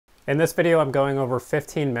In this video, I'm going over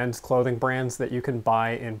 15 men's clothing brands that you can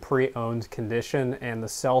buy in pre-owned condition, and the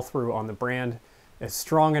sell-through on the brand is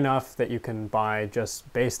strong enough that you can buy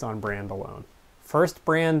just based on brand alone. First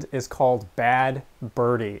brand is called Bad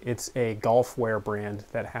Birdie. It's a golf wear brand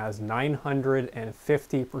that has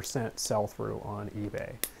 950% sell-through on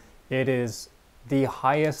eBay. It is the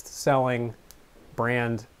highest selling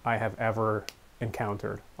brand I have ever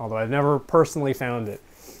encountered, although I've never personally found it.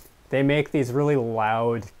 They make these really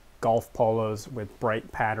loud golf polos with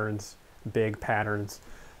bright patterns, big patterns,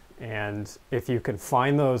 and if you can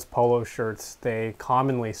find those polo shirts, they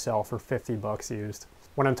commonly sell for 50 bucks used.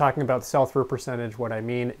 When I'm talking about sell-through percentage, what I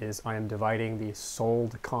mean is I am dividing the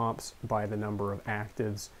sold comps by the number of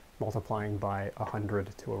actives, multiplying by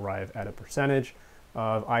 100 to arrive at a percentage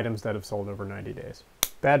of items that have sold over 90 days.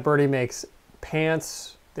 Bad Birdie makes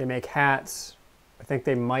pants, they make hats, I think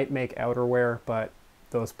they might make outerwear, but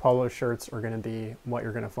those polo shirts are going to be what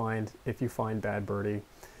you're going to find if you find Bad Birdie.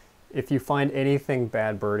 If you find anything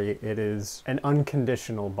Bad Birdie, it is an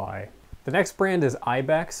unconditional buy. The next brand is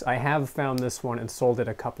Ibex. I have found this one and sold it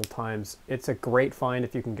a couple times. It's a great find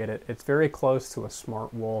if you can get it. It's very close to a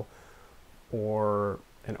Smart Wool or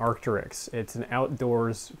an Arc'teryx. It's an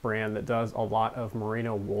outdoors brand that does a lot of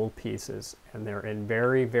merino wool pieces, and they're in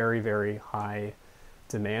very, very, very high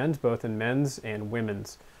demand, both in men's and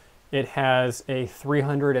women's. It has a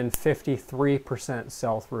 353%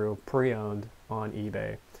 sell-through pre-owned on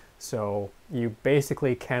eBay. So you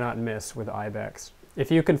basically cannot miss with Ibex.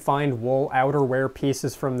 If you can find wool outerwear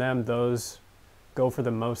pieces from them, those go for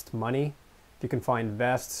the most money. If you can find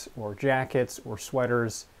vests or jackets or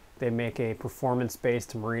sweaters, they make a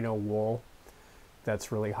performance-based merino wool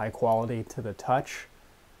that's really high quality to the touch.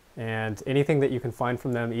 And anything that you can find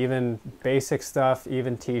from them, even basic stuff,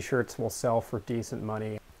 even t-shirts, will sell for decent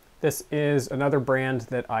money. This is another brand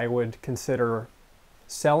that I would consider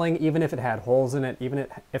selling, even if it had holes in it, even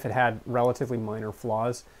if it had relatively minor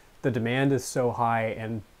flaws. The demand is so high,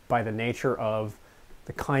 and by the nature of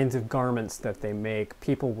the kinds of garments that they make,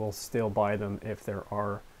 people will still buy them if there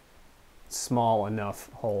are small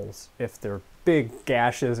enough holes. If there are big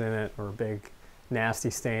gashes in it or big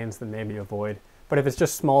nasty stains, then maybe avoid. But if it's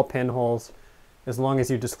just small pinholes, as long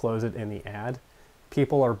as you disclose it in the ad,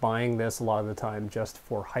 people are buying this a lot of the time just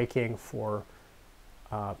for hiking, for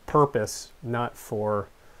purpose, not for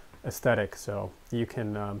aesthetic. So you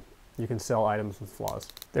can sell items with flaws.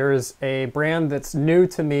 There is a brand that's new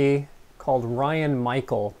to me called Ryan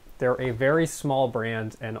Michael. They're a very small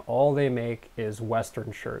brand, and all they make is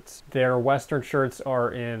Western shirts. Their Western shirts are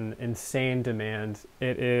in insane demand.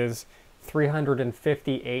 It is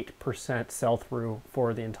 358% sell-through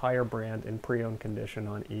for the entire brand in pre-owned condition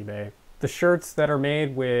on eBay. The shirts that are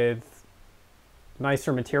made with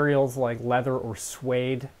nicer materials like leather or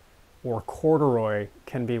suede or corduroy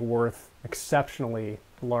can be worth exceptionally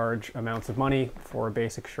large amounts of money for a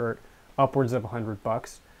basic shirt, upwards of 100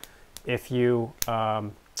 bucks. If you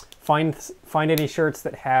find any shirts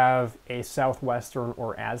that have a Southwestern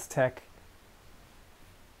or Aztec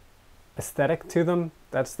aesthetic to them,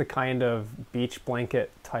 that's the kind of beach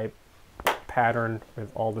blanket type pattern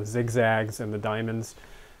with all the zigzags and the diamonds.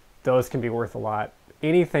 Those can be worth a lot.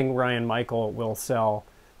 Anything Ryan Michael will sell.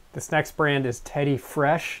 This next brand is Teddy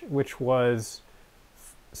Fresh, which was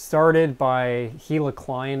started by Gila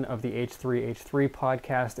Klein of the H3H3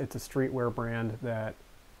 podcast. It's a streetwear brand that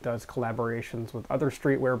does collaborations with other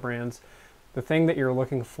streetwear brands. The thing that you're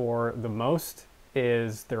looking for the most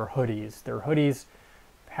is their hoodies. Their hoodies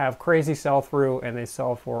have crazy sell-through, and they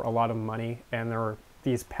sell for a lot of money, and they're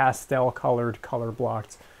these pastel colored, color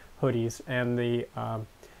blocked hoodies, and the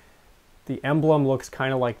emblem looks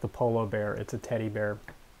kind of like the polo bear. It's a teddy bear.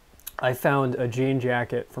 I found a jean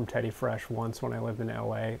jacket from Teddy Fresh once when I lived in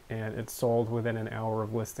LA, and it sold within an hour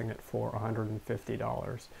of listing it for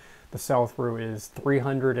 $150. The sell-through is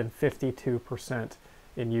 352%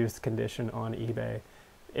 in used condition on eBay.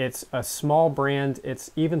 It's a small brand.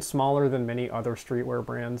 It's even smaller than many other streetwear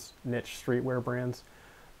brands, niche streetwear brands,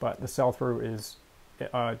 but the sell-through is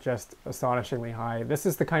just astonishingly high. This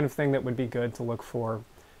is the kind of thing that would be good to look for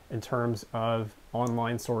in terms of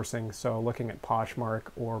online sourcing. So looking at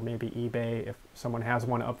Poshmark or maybe eBay if someone has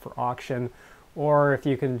one up for auction, or if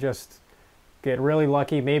you can just get really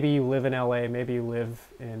lucky, maybe you live in LA, maybe you live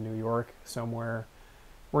in New York, somewhere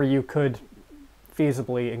where you could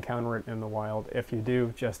feasibly encounter it in the wild. If you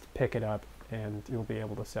do, just pick it up and you'll be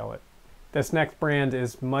able to sell it. This next brand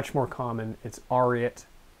is much more common. It's Ariat,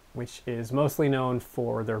 which is mostly known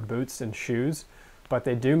for their boots and shoes. but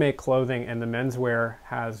they do make clothing, and the menswear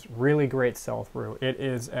has really great sell-through. It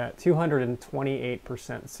is at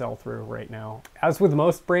 228% sell-through right now. As with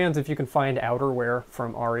most brands, if you can find outerwear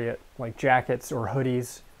from Ariat, like jackets or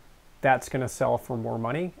hoodies, that's going to sell for more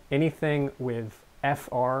money. Anything with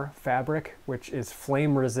FR fabric, which is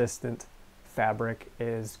flame-resistant fabric,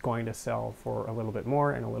 is going to sell for a little bit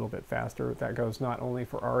more and a little bit faster. That goes not only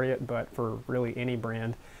for Ariat, but for really any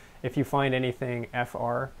brand. If you find anything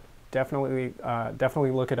FR, definitely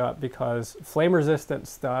look it up, because flame-resistant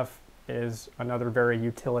stuff is another very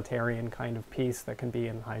utilitarian kind of piece that can be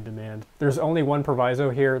in high demand. There's only one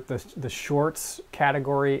proviso here. The shorts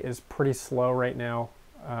category is pretty slow right now.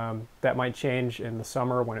 That might change in the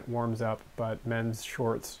summer when it warms up, but men's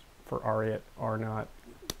shorts for Ariat are not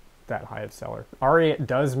that high of seller. Ariat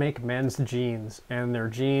does make men's jeans, and their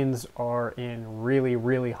jeans are in really,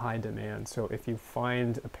 really high demand. So if you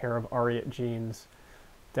find a pair of Ariat jeans,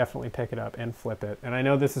 definitely pick it up and flip it. And I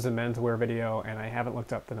know this is a menswear video, and I haven't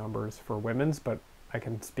looked up the numbers for women's, but I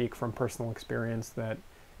can speak from personal experience that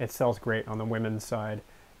it sells great on the women's side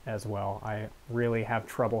as well. I really have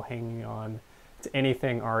trouble hanging on to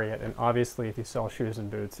anything Ariat, and obviously if you sell shoes and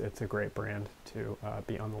boots, it's a great brand to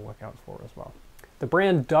be on the lookout for as well. The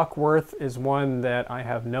brand Duckworth is one that I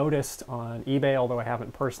have noticed on eBay, although I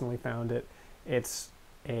haven't personally found it. It's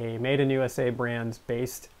a made-in-USA brand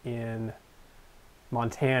based in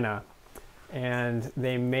Montana, and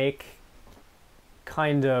they make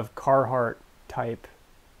kind of Carhartt type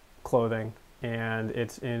clothing, and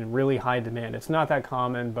it's in really high demand. It's not that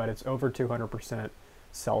common, but it's over 200%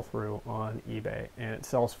 sell-through on eBay, and it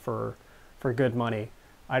sells for good money.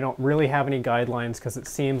 I don't really have any guidelines because it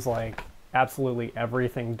seems like absolutely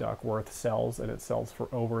everything Duckworth sells, and it sells for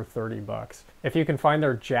over 30 bucks. If you can find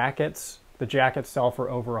their jackets, the jackets sell for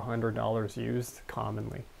over $100 used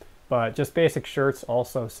commonly. But just basic shirts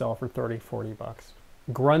also sell for 30, 40 bucks.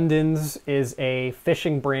 Grundens is a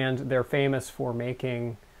fishing brand. They're famous for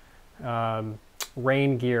making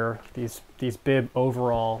rain gear, these bib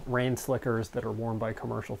overall rain slickers that are worn by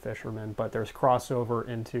commercial fishermen, but there's crossover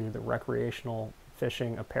into the recreational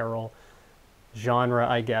fishing apparel genre,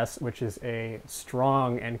 I guess, which is a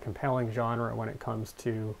strong and compelling genre when it comes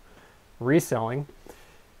to reselling.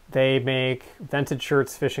 They make vented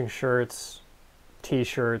shirts, fishing shirts,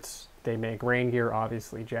 t-shirts. They make rain gear,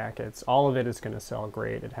 obviously jackets. All of it is going to sell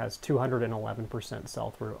great. It has 211%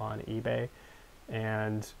 sell-through on eBay,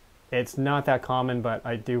 and it's not that common, but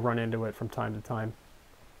I do run into it from time to time.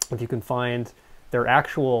 If you can find their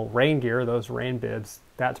actual rain gear, those rain bibs,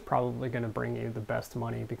 that's probably going to bring you the best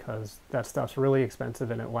money, because that stuff's really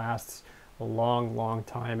expensive and it lasts a long, long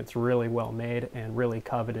time. It's really well made and really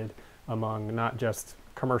coveted among not just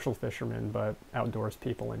commercial fishermen, but outdoors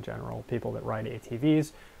people in general, people that ride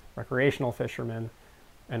ATVs, recreational fishermen,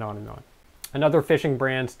 and on and on. Another fishing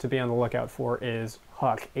brand to be on the lookout for is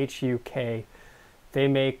Huck, H-U-K. They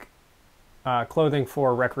make clothing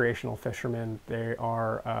for recreational fishermen. They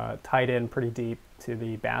are tied in pretty deep to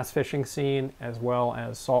the bass fishing scene as well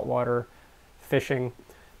as saltwater fishing.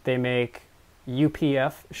 They make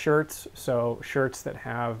UPF shirts, so shirts that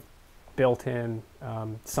have built-in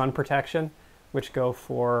sun protection, which go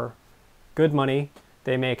for good money.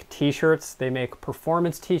 They make t-shirts. They make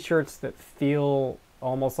performance t-shirts that feel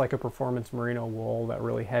almost like a performance merino wool, that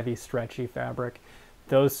really heavy, stretchy fabric.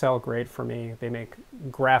 Those sell great for me. They make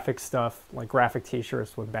graphic stuff, like graphic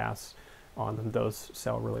t-shirts with bass on them. Those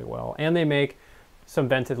sell really well. And they make some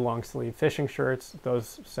vented long sleeve fishing shirts.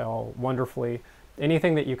 Those sell wonderfully.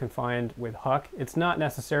 Anything that you can find with Huck, it's not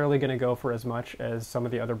necessarily going to go for as much as some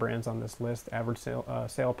of the other brands on this list. Average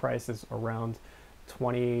sale price is around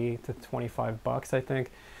 20 to 25 bucks, I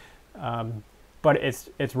think. But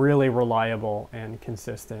it's really reliable and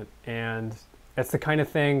consistent. And it's the kind of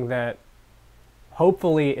thing that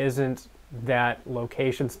hopefully isn't that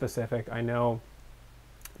location specific. I know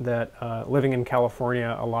that living in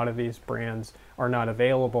California, a lot of these brands are not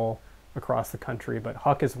available across the country, but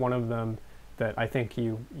Huck is one of them that I think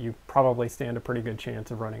you probably stand a pretty good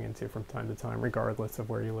chance of running into from time to time, regardless of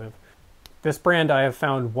where you live. This brand I have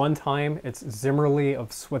found one time. It's Zimmerli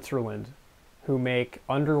of Switzerland, who make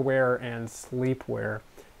underwear and sleepwear.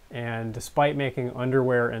 And despite making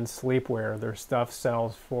underwear and sleepwear, their stuff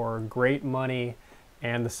sells for great money,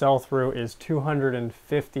 and the sell-through is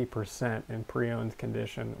 250% in pre-owned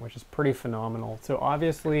condition, which is pretty phenomenal. So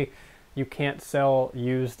obviously you can't sell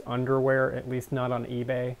used underwear, at least not on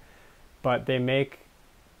eBay, but they make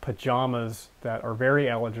pajamas that are very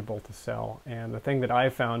eligible to sell. And the thing that I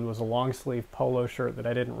found was a long sleeve polo shirt that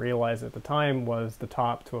I didn't realize at the time was the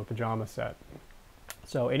top to a pajama set.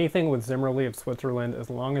 So anything with Zimmerli of Switzerland,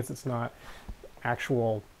 as long as it's not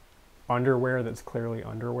actual underwear that's clearly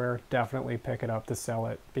underwear, definitely pick it up to sell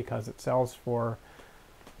it, because it sells for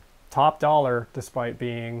top dollar despite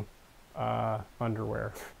being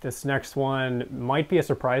underwear. This next one might be a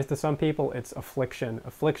surprise to some people. It's Affliction.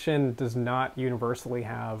 Affliction does not universally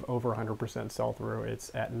have over 100% sell-through.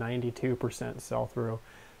 It's at 92% sell-through.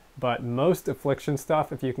 But most Affliction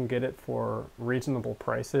stuff, if you can get it for reasonable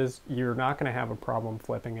prices, you're not going to have a problem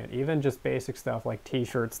flipping it. Even just basic stuff like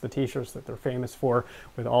t-shirts, the t-shirts that they're famous for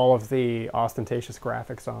with all of the ostentatious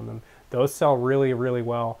graphics on them, those sell really, really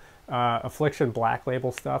well. Affliction Black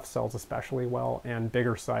Label stuff sells especially well, and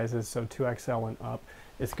bigger sizes, so 2XL and up,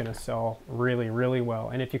 is going to sell really, really well.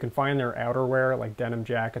 And if you can find their outerwear, like denim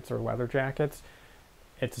jackets or leather jackets,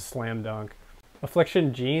 it's a slam dunk.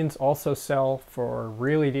 Affliction jeans also sell for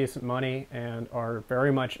really decent money and are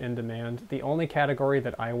very much in demand. The only category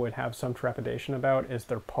that I would have some trepidation about is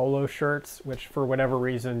their polo shirts, which for whatever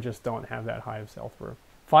reason just don't have that high of sell-through.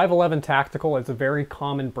 511 Tactical is a very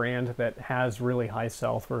common brand that has really high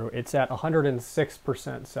sell-through. It's at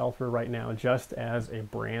 106% sell-through right now just as a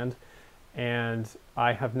brand, and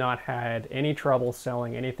I have not had any trouble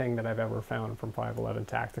selling anything that I've ever found from 511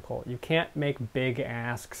 Tactical. You can't make big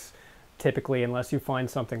asks typically unless you find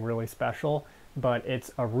something really special, but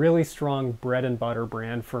it's a really strong bread and butter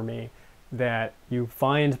brand for me that you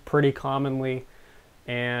find pretty commonly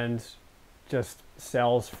and just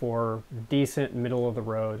sells for decent middle of the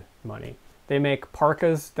road money. They make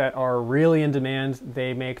parkas that are really in demand.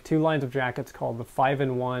 They make two lines of jackets called the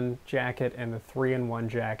 5-in-1 jacket and the 3-in-1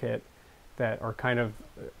 jacket that are kind of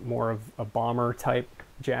more of a bomber type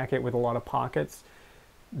jacket with a lot of pockets.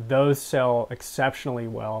 Those sell exceptionally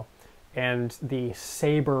well. And the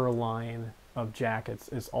Saber line of jackets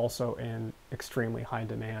is also in extremely high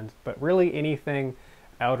demand. But really anything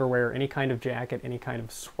outerwear, any kind of jacket, any kind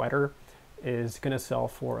of sweater is going to sell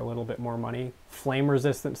for a little bit more money. Flame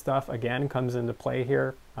resistant stuff, again, comes into play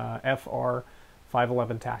here. FR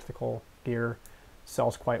 511 Tactical gear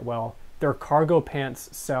sells quite well. Their cargo pants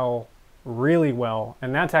sell really well,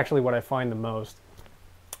 and that's actually what I find the most.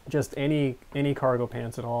 Just any cargo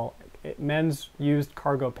pants at all. Men's used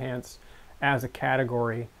cargo pants as a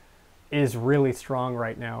category is really strong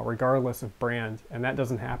right now, regardless of brand, and that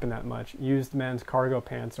doesn't happen that much. Used men's cargo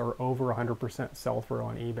pants are over 100% sell-through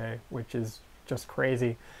on eBay, which is just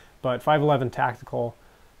crazy. But 511 Tactical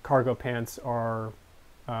cargo pants are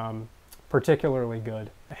particularly good.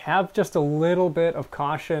 Have just a little bit of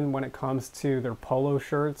caution when it comes to their polo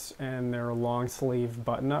shirts and their long sleeve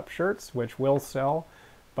button-up shirts, which will sell,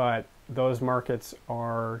 but those markets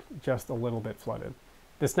are just a little bit flooded.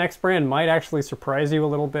 This next brand might actually surprise you a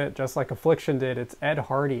little bit, just like Affliction did. It's Ed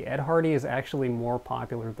Hardy. Ed Hardy is actually more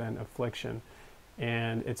popular than Affliction,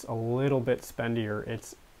 and it's a little bit spendier.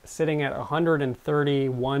 It's sitting at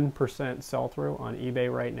 131% sell-through on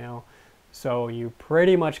eBay right now, so you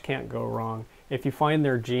pretty much can't go wrong. If you find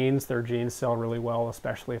their jeans sell really well,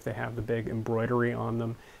 especially if they have the big embroidery on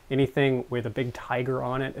them. Anything with a big tiger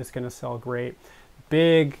on it is going to sell great.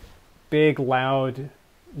 Big, loud,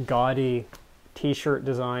 gaudy t-shirt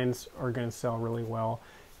designs are going to sell really well.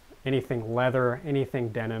 Anything leather, anything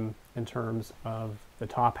denim in terms of the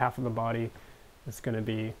top half of the body is going to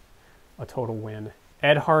be a total win.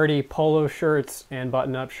 Ed Hardy polo shirts and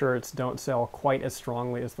button-up shirts don't sell quite as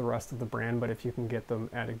strongly as the rest of the brand, but if you can get them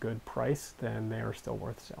at a good price, then they are still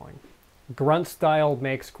worth selling. Grunt Style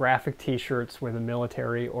makes graphic t-shirts with a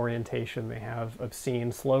military orientation. They have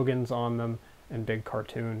obscene slogans on them and big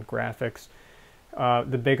cartoon graphics.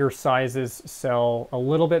 The bigger sizes sell a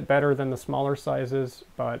little bit better than the smaller sizes,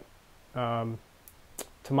 but to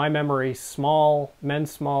my memory,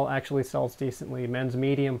 men's small actually sells decently. Men's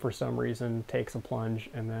medium, for some reason, takes a plunge,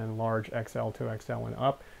 and then large XL, 2XL, and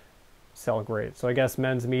up sell great. So I guess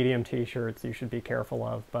men's medium t-shirts you should be careful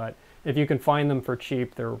of, but if you can find them for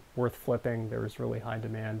cheap, they're worth flipping. There's really high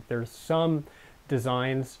demand. There's some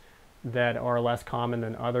designs that are less common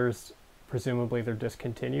than others. Presumably they're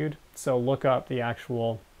discontinued. So look up the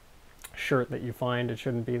actual shirt that you find. It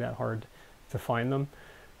shouldn't be that hard to find them.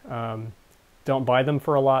 Don't buy them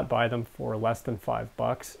for a lot. Buy them for less than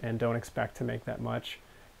 $5 and don't expect to make that much,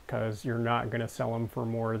 because you're not going to sell them for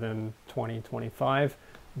more than 20, 25,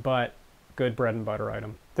 but good bread and butter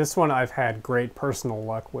item. This one I've had great personal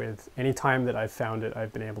luck with. Anytime that I've found it,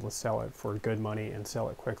 I've been able to sell it for good money and sell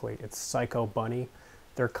it quickly. It's Psycho Bunny.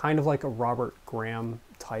 They're kind of like a Robert Graham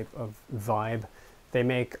type of vibe. They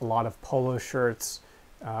make a lot of polo shirts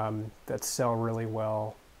that sell really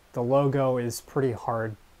well. The logo is pretty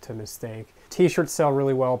hard to mistake. T-shirts sell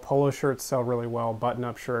really well, polo shirts sell really well,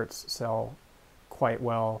 button-up shirts sell quite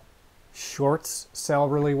well, shorts sell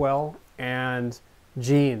really well, and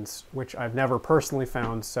Jeans, which I've never personally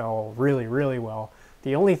found sell really, really well.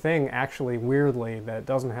 The only thing actually weirdly that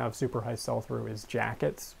doesn't have super high sell-through is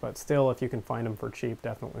jackets, but still if you can find them for cheap,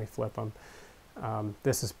 definitely flip them.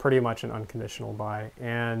 This is pretty much an unconditional buy,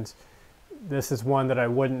 and this is one that I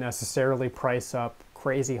wouldn't necessarily price up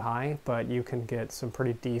crazy high, but you can get some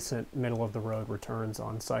pretty decent middle of the road returns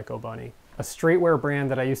on Psycho Bunny. A streetwear brand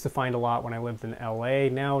that I used to find a lot when I lived in LA,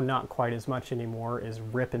 now not quite as much anymore, is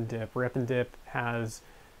Rip and Dip. Rip and Dip has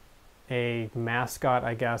a mascot,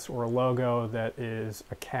 I guess, or a logo that is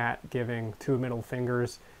a cat giving 2 middle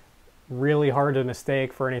fingers. Really hard to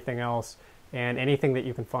mistake for anything else, and anything that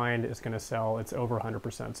you can find is going to sell. It's over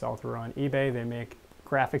 100% sell-through on eBay. They make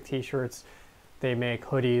graphic t-shirts, they make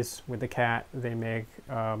hoodies with the cat, they make,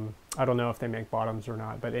 I don't know if they make bottoms or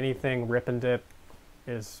not, but anything Rip and Dip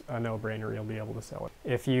is a no-brainer. You'll be able to sell it.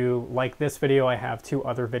 If you like this video, I have 2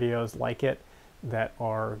 other videos like it that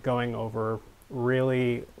are going over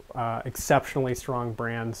really exceptionally strong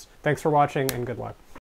brands. Thanks for watching and good luck.